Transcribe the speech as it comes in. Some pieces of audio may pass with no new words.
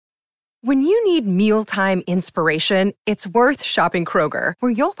When you need mealtime inspiration, it's worth shopping Kroger,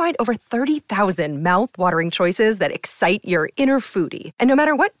 where you'll find over 30,000 mouth-watering choices that excite your inner foodie. And no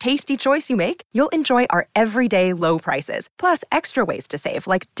matter what tasty choice you make, you'll enjoy our everyday low prices, plus extra ways to save,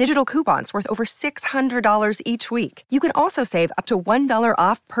 like digital coupons worth over $600 each week. You can also save up to $1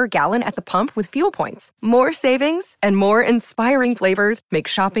 off per gallon at the pump with fuel points. More savings and more inspiring flavors make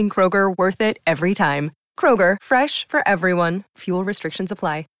shopping Kroger worth it every time. Kroger, fresh for everyone. Fuel restrictions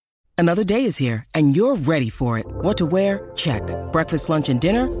apply. Another day is here, and you're ready for it. What to wear? Check. Breakfast, lunch, and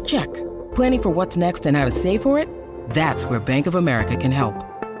dinner? Check. Planning for what's next and how to save for it? That's where Bank of America can help.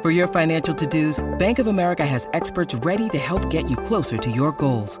 For your financial to-dos, Bank of America has experts ready to help get you closer to your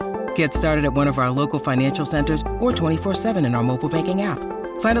goals. Get started at one of our local financial centers or 24/7 in our mobile banking app.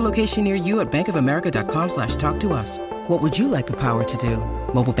 Find a location near you at bankofamerica.com/talktous. What would you like the power to do?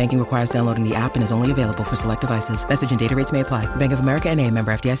 Mobile banking requires downloading the app and is only available for select devices. Message and data rates may apply. Bank of America N.A.,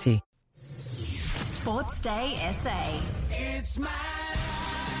 member FDIC. Sportsday SA. It's my life,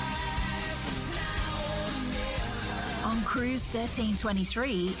 it's now or never. On Cruise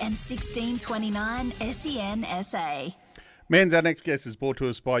 1323 and 1629 SEN SA. Men's, our next guest is brought to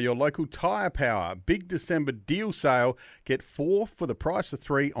us by your local Tyre Power. Big December deal sale. Get 4 for the price of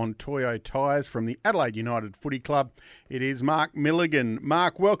 3 on Toyo tyres from the Adelaide United Footy Club. It is Mark Milligan.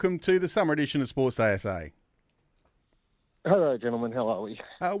 Mark, welcome to the summer edition of Sportsday SA. Hello, gentlemen. How are we?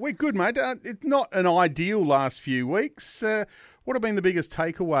 We're good, mate. It's not an ideal last few weeks. What have been the biggest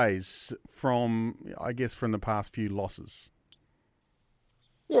takeaways from the past few losses?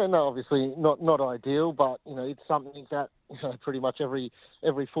 Yeah, no, obviously not ideal, but it's something that pretty much every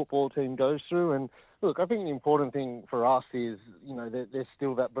football team goes through. And look, I think the important thing for us is there's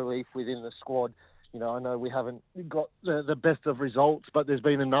still that belief within the squad. I know we haven't got the best of results, but there's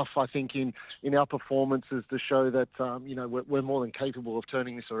been enough, I think, in our performances to show that we're more than capable of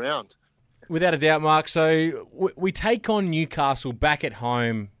turning this around. Without a doubt, Mark. So we take on Newcastle back at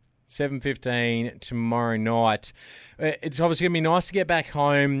home. 7:15 tomorrow night. It's obviously going to be nice to get back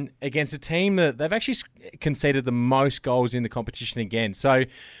home against a team that they've actually conceded the most goals in the competition again. So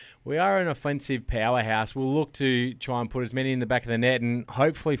we are an offensive powerhouse. We'll look to try and put as many in the back of the net and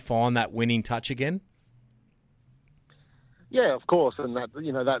hopefully find that winning touch again. Yeah, of course, and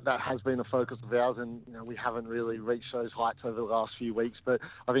that has been a focus of ours, and we haven't really reached those heights over the last few weeks. But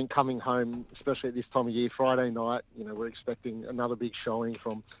I think coming home, especially at this time of year, Friday night, we're expecting another big showing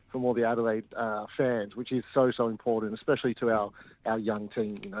from all the Adelaide fans, which is so important, especially to our young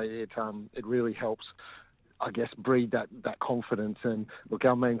team. It really helps, I guess, breed that confidence. And look,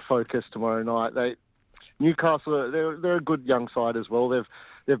 our main focus tomorrow night, Newcastle, they're a good young side as well.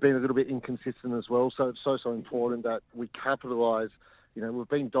 They've been a little bit inconsistent as well, so it's so important that we capitalise. We've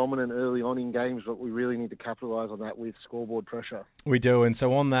been dominant early on in games, but we really need to capitalise on that with scoreboard pressure. We do, and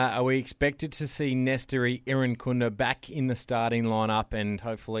so on that, are we expected to see Nesteri Irankunda back in the starting lineup and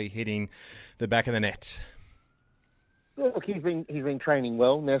hopefully hitting the back of the net? Look, he's been training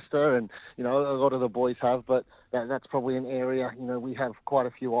well, Nestor, and a lot of the boys have, but that's probably an area. We have quite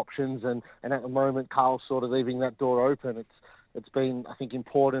a few options, and at the moment, Carl's sort of leaving that door open. It's been, I think,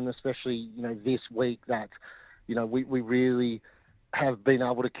 important, especially this week, that we really have been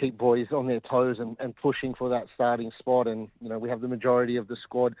able to keep boys on their toes and pushing for that starting spot, and we have the majority of the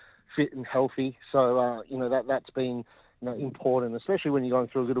squad fit and healthy, so that's been important, especially when you're going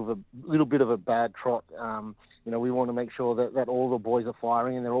through a little bit of a bad trot. We want to make sure that all the boys are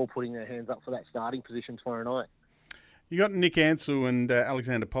firing and they're all putting their hands up for that starting position tomorrow night. You got Nick Ansell and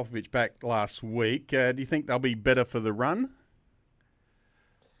Alexander Popovich back last week. Do you think they'll be better for the run?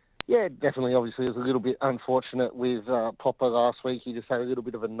 Yeah, definitely. Obviously, it was a little bit unfortunate with Popper last week. He just had a little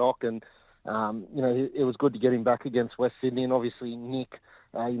bit of a knock, and it was good to get him back against West Sydney. And obviously, Nick,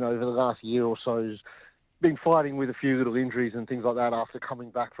 over the last year or so, has been fighting with a few little injuries and things like that after coming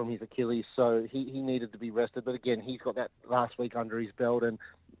back from his Achilles. So he needed to be rested. But again, he's got that last week under his belt, and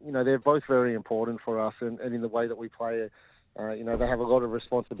they're both very important for us. And in the way that we play, they have a lot of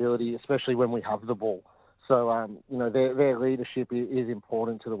responsibility, especially when we have the ball. So, their leadership is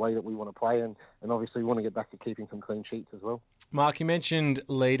important to the way that we want to play, and obviously we want to get back to keeping some clean sheets as well. Mark, you mentioned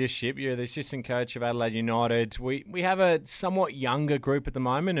leadership. You're the assistant coach of Adelaide United. We have a somewhat younger group at the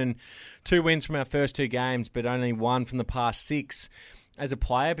moment, and 2 wins from our first 2 games, but only 1 from the past 6. As a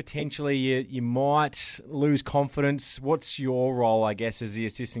player, potentially you might lose confidence. What's your role, I guess, as the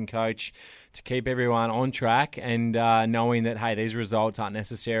assistant coach to keep everyone on track and knowing that, hey, these results aren't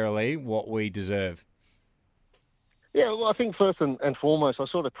necessarily what we deserve? Yeah, well, I think first and foremost, I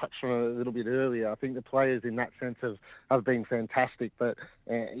sort of touched on it a little bit earlier. I think the players in that sense have been fantastic, but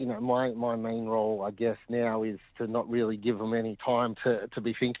my main role, I guess, now is to not really give them any time to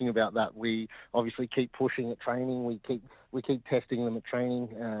be thinking about that. We obviously keep pushing at training. We keep testing them at training.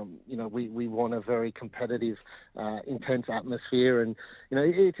 We want a very competitive, intense atmosphere, and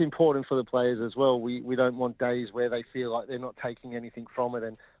it's important for the players as well. We don't want days where they feel like they're not taking anything from it.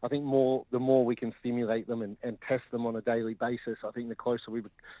 And I think the more we can stimulate them and test them on a daily basis, I think the closer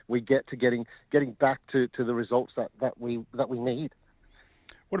we get to getting back to the results that we need.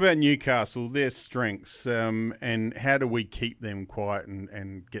 What about Newcastle, their strengths, and how do we keep them quiet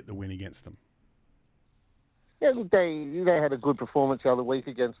and get the win against them? Yeah, look, they had a good performance the other week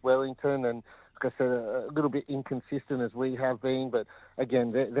against Wellington, and like I said, a little bit inconsistent as we have been. But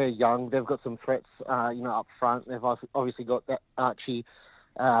again, they're young. They've got some threats, up front. They've obviously got that Archie,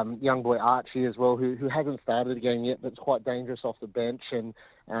 young boy Archie as well, who hasn't started a game yet, but is quite dangerous off the bench. And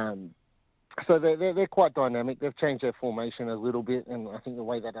so they're quite dynamic. They've changed their formation a little bit, and I think the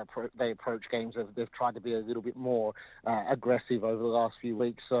way that they approach games, they've tried to be a little bit more aggressive over the last few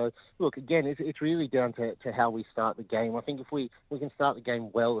weeks. So, look, again, it's really down to how we start the game. I think if we can start the game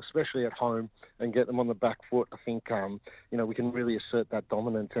well, especially at home, and get them on the back foot, I think we can really assert that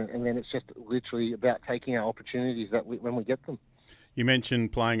dominance, and then it's just literally about taking our opportunities when we get them. You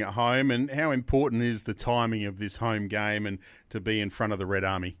mentioned playing at home, and how important is the timing of this home game and to be in front of the Red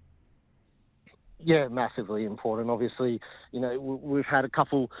Army? Yeah, massively important. Obviously, we've had a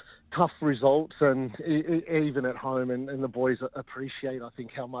couple tough results, and even at home, and the boys appreciate, I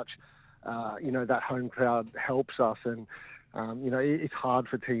think, how much, that home crowd helps us. And, it's hard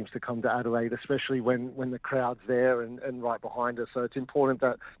for teams to come to Adelaide, especially when the crowd's there and right behind us. So it's important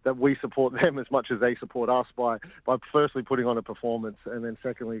that we support them as much as they support us by firstly putting on a performance and then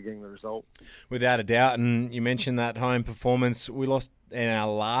secondly getting the result. Without a doubt, and you mentioned that home performance. We lost in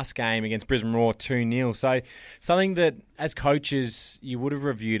our last game against Brisbane Roar 2-0. So something that, as coaches, you would have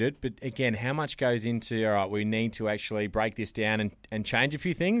reviewed it. But again, how much goes into, all right, we need to actually break this down and change a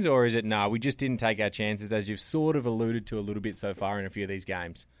few things? Or is it, no, we just didn't take our chances, as you've sort of alluded to a little bit so far in a few of these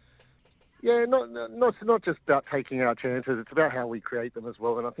games? Yeah, not just about taking our chances. It's about how we create them as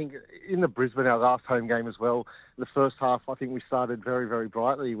well. And I think in the Brisbane, our last home game as well, the first half, I think we started very, very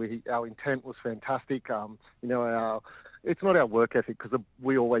brightly. Our intent was fantastic. It's not our work ethic, because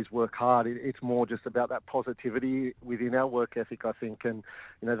we always work hard. It's more just about that positivity within our work ethic, I think. And,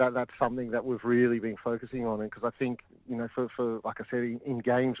 that's something that we've really been focusing on. And because I think, for like I said, in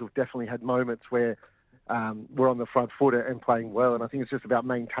games, we've definitely had moments where we're on the front foot and playing well. And I think it's just about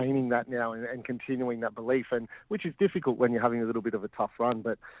maintaining that now and continuing that belief, and which is difficult when you're having a little bit of a tough run.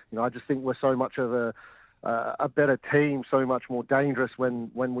 But, I just think we're so much of a better team, so much more dangerous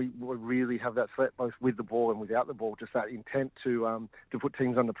when we really have that threat both with the ball and without the ball, just that intent to put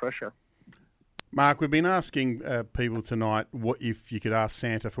teams under pressure. Mark, we've been asking people tonight, what if you could ask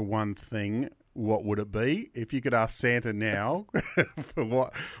Santa for one thing, what would it be? If you could ask Santa now for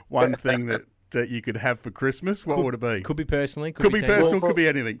what one thing that you could have for Christmas, what would it be? Could be personally. Could be personal, could be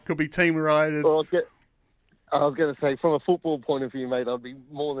anything. Could be team-related. Well, I was going to say, from a football point of view, mate, I'd be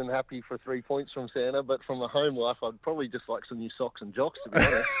more than happy for 3 points from Santa, but from a home life, I'd probably just like some new socks and jocks, to be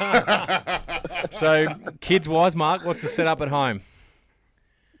honest. So, kids-wise, Mark, what's the setup at home?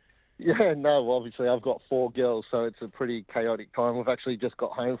 Yeah, no, obviously I've got 4 girls, so it's a pretty chaotic time. We've actually just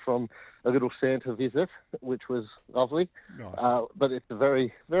got home from a little Santa visit, which was lovely. Nice. But it's a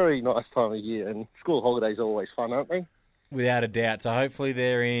very, very nice time of year, and school holidays are always fun, aren't they? Without a doubt. So hopefully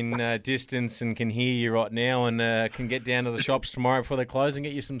they're in distance and can hear you right now and can get down to the shops tomorrow before they close and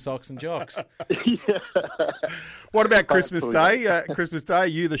get you some socks and jocks. Yeah. What about Christmas Day? Christmas Day, are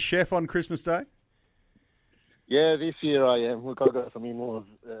you the chef on Christmas Day? Yeah, this year I am. Look, I've got some in-laws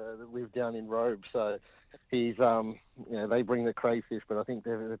that live down in Robe, so he's, they bring the crayfish, but I think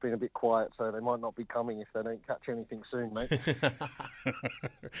they've been a bit quiet, so they might not be coming if they don't catch anything soon, mate.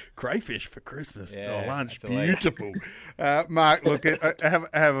 Crayfish for Christmas lunch, ADELAIDE. beautiful. Mark, look,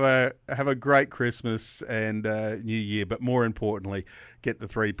 have a great Christmas and New Year, but more importantly, get the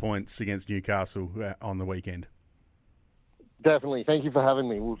 3 points against Newcastle on the weekend. Definitely. Thank you for having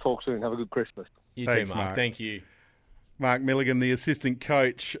me. We'll talk soon. Have a good Christmas. You Thanks, too, Mark. Mark. Thank you. Mark Milligan, the assistant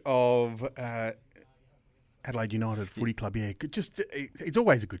coach of Adelaide United Footy Club. Yeah, it's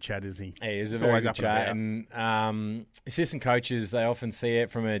always a good chat, isn't he? He is a It's very always good up and chat. about. And assistant coaches, they often see it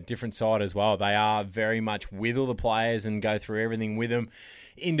from a different side as well. They are very much with all the players and go through everything with them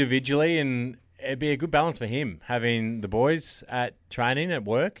individually. And it'd be a good balance for him, having the boys at training, at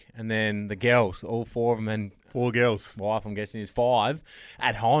work, and then the girls, all 4 of them, and 4 girls. Wife, I'm guessing, is 5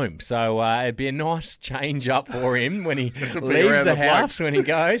 at home. So it'd be a nice change up for him when he leaves the house, when he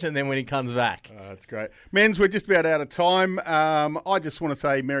goes, and then when he comes back. That's great. Men's, we're just about out of time. I just want to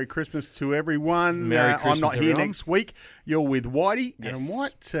say Merry Christmas to everyone. Merry Christmas, I'm not here everyone. next week. You're with Whitey Yes. and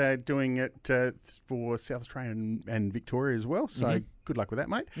White, doing it for South Australia and Victoria as well. So good luck with that,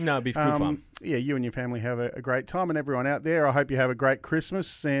 mate. No, it'd be good fun. Yeah, you and your family have a great time, and everyone out there, I hope you have a great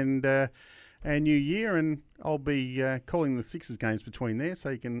Christmas and New Year, and I'll be calling the Sixers games between there, so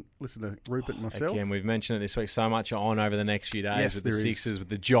you can listen to Rupert and myself. Again, we've mentioned it this week, so much on over the next few days Yes, with the there is. Sixers, with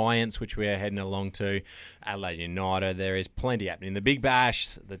the Giants, which we are heading along to, Adelaide United. There is plenty happening. The Big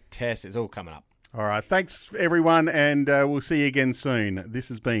Bash, the Test, it's all coming up. All right, thanks everyone, and we'll see you again soon. This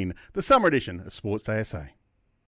has been the summer edition of Sportsday SA.